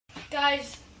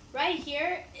Guys, right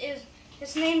here is,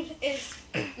 his name is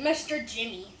Mr.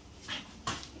 Jimmy.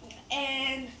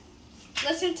 And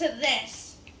listen to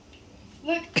this.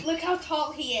 Look how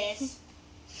tall he is.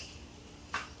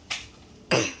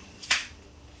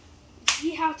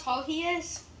 See how tall he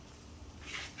is?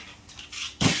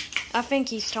 I think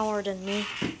he's taller than me.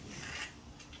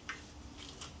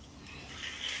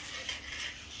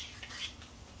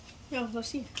 No, let's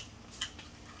see.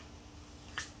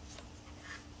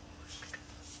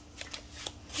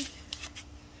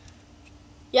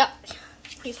 Yep,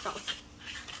 he's tall.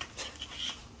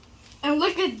 And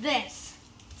look at this.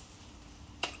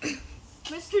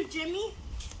 Mr. Jimmy,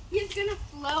 he's gonna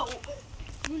float.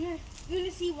 You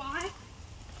gonna see why?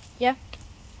 Yeah.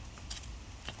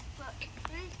 Look,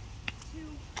 3,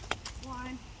 2,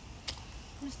 1.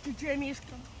 Mr. Jimmy is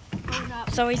going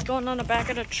up. So he's going on the back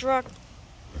of the truck.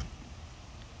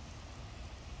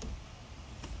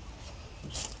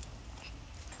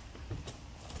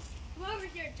 Come over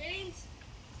here, James.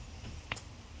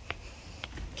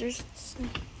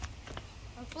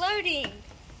 I'm floating.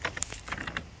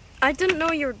 I didn't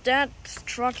know your dad's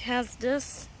truck has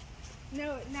this.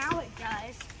 No, now it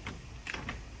does.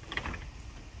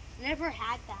 Never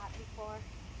had that before.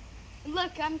 And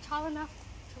look, I'm tall enough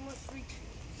to almost reach.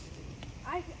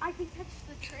 I can touch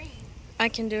the tree. I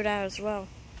can do that as well.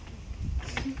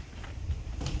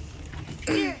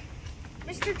 Here,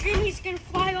 Mr. Jimmy's gonna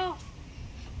fly off.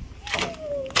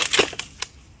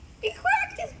 He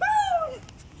cracked his bone.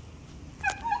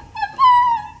 I broke my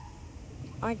bone.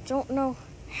 I don't know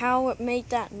how it made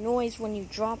that noise when you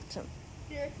dropped him.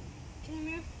 Here, can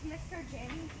you move Mr.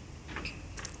 Jimmy?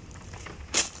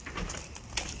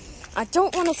 I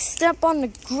don't want to step on the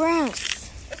grass.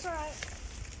 It's alright.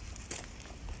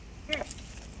 Here,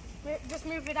 just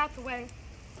move it out the way.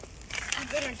 I'm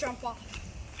gonna jump off.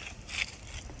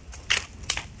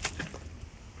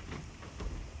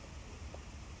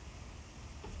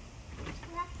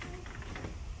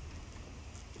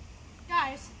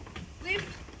 Guys,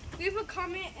 leave a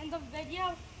comment in the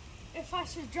video if I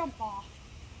should jump off.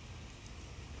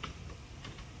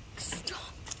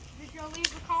 Stop. Did you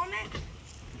leave a comment?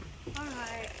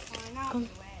 Alright, fine, I'll do it.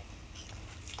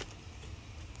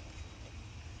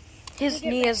 His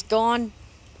knee is gone.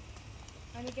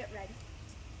 Let me get ready.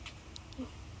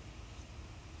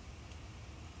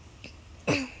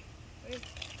 3,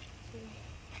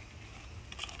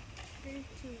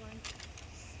 2, 1.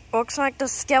 Looks like the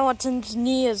skeleton's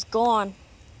knee is gone.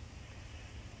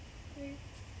 3,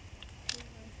 2,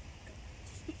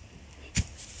 1,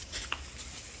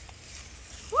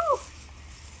 go. Woo!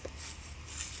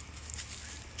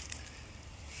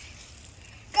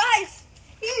 Guys,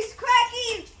 he's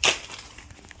cracking!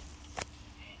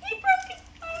 He broke his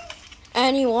bone!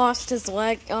 And he lost his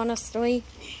leg, honestly.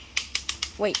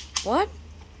 Wait, what?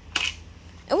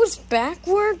 It was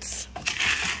backwards?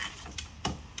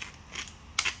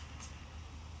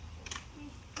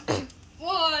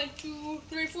 1, 2,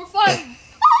 3, 4, 5.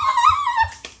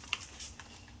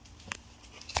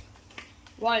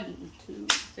 1, 2,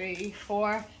 3,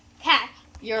 4. Pat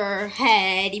your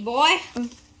heady boy.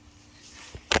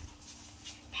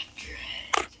 Pat your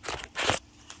head.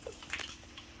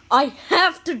 I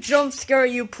have to jump scare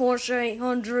you, Porsche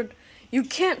 800. You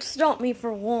can't stop me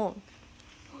for long.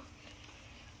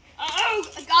 Oh,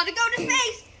 I gotta go to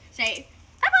space. Say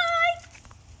bye-bye.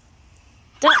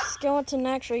 That skeleton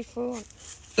actually flew.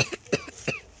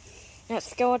 That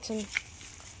skeleton.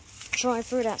 Try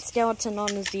through that skeleton on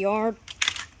his yard.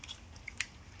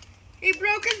 He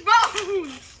broke his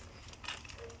bones.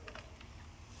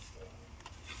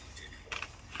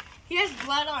 He has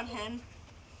blood on him.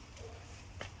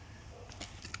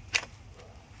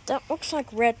 That looks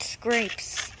like red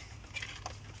scrapes.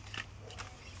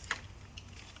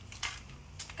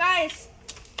 Guys,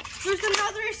 there's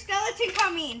another skeleton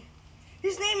coming.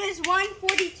 His name is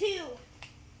 142.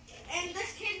 And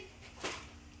this kid,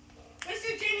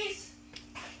 Mr. Jimmy's,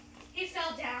 he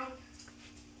fell down.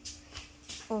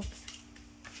 Oh.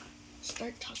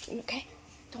 Start talking, okay?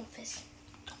 Don't face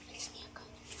me,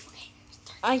 okay?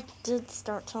 I did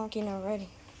start talking already.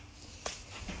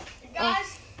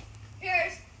 Guys,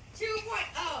 here's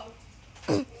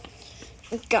 2.0.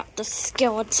 We've got the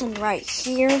skeleton right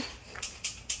here. 2.0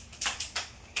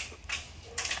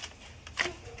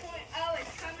 is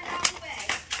coming out the way.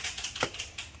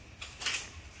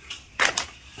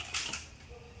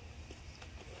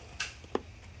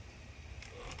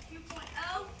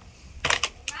 2.0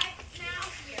 right now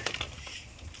here.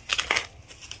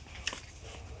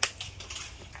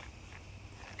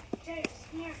 James,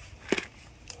 here.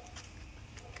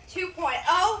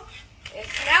 2.0 is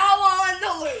now on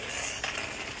the loose.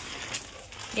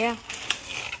 Yeah.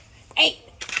 Hey,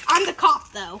 I'm the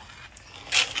cop, though.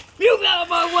 You get out of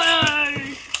my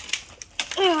way!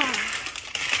 Ugh.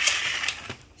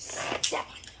 Step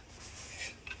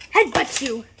on him. Headbutt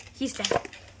you. He's dead.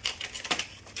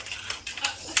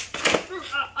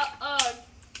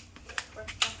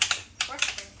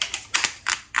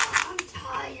 I'm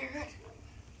tired.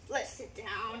 Let's sit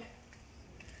down.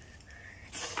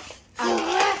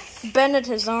 Bended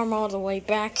his arm all the way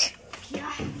back.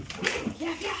 Yeah.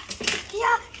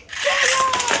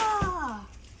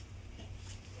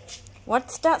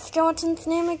 What's that skeleton's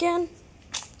name again?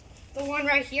 The one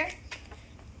right here?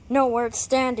 No, where it's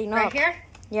standing Right up. here?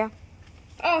 Yeah.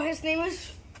 Oh, his name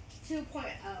was 2.0.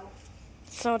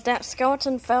 So that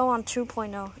skeleton fell on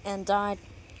 2.0 and died.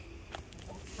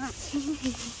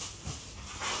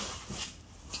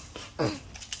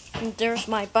 And there's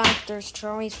my bike, there's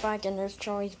Charlie's bike, and there's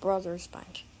Charlie's brother's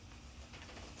bike.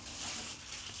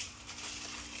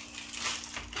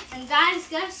 And guys,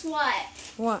 guess what?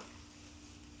 What?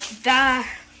 The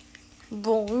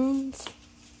Balloons?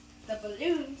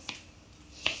 balloons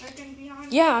are going to be on.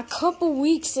 Yeah, a couple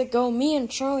weeks ago, me and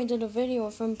Charlie did a video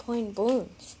of him playing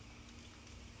balloons.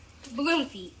 Balloon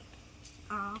feet.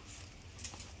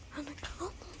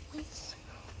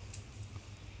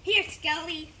 Here,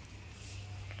 Skelly.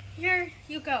 Here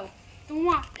you go. The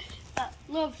one that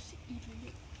loves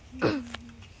eating.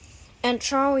 And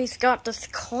Charlie's got this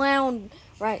clown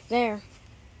right there.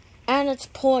 And it's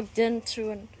plugged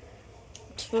into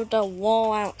to the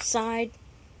wall outside.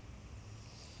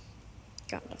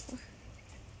 Got nothing.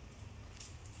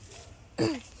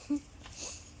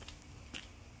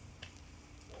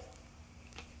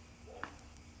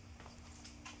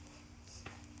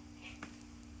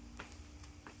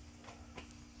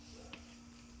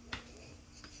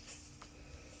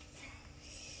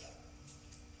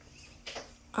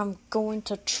 I'm going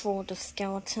to troll the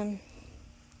skeleton.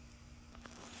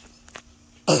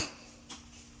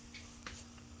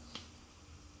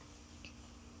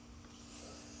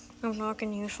 I'm not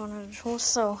going to use one of the tools,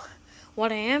 so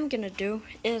what I am going to do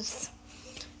is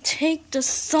take the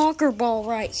soccer ball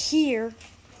right here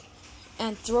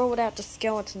and throw it at the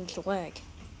skeleton's leg.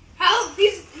 Help!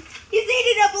 He's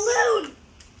eating a balloon!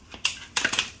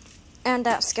 And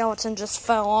that skeleton just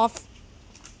fell off.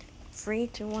 3,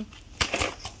 2, 1.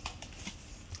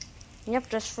 Yep,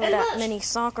 just throw And that look. mini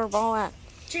soccer ball at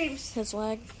James, his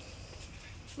leg.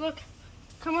 look.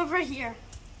 Come over here.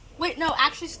 Wait, no,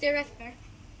 actually stay right there.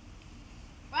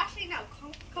 Well, actually, no.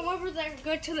 Come over there.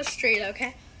 Go to the street,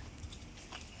 okay?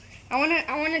 I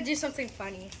wanna do something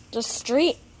funny. The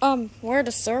street, where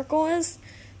the circle is?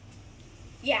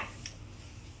 Yeah.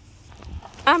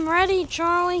 I'm ready,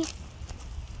 Charlie. Are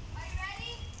you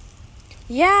ready?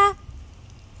 Yeah.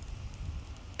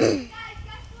 Guys,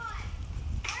 guess what?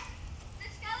 The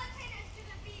skeleton is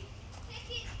gonna be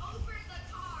kicking over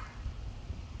the car.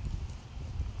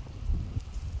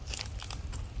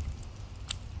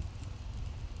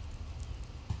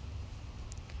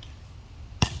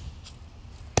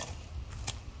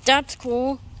 That's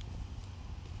cool.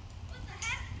 What the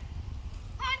heck?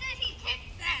 How did he kick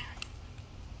that?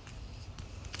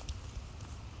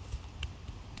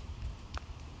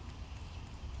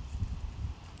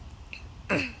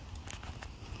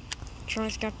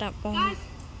 Charlie's got that ball. Guys,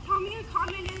 tell me a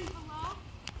comment in below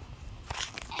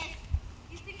if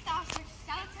you think that was the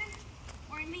skeleton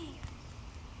or me.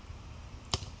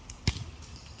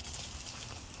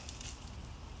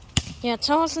 Yeah,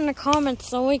 tell us in the comments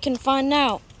so we can find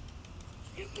out.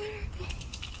 And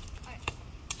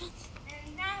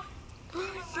now, like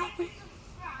and subscribe.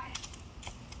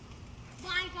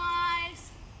 Bye, guys.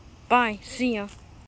 Bye. See ya.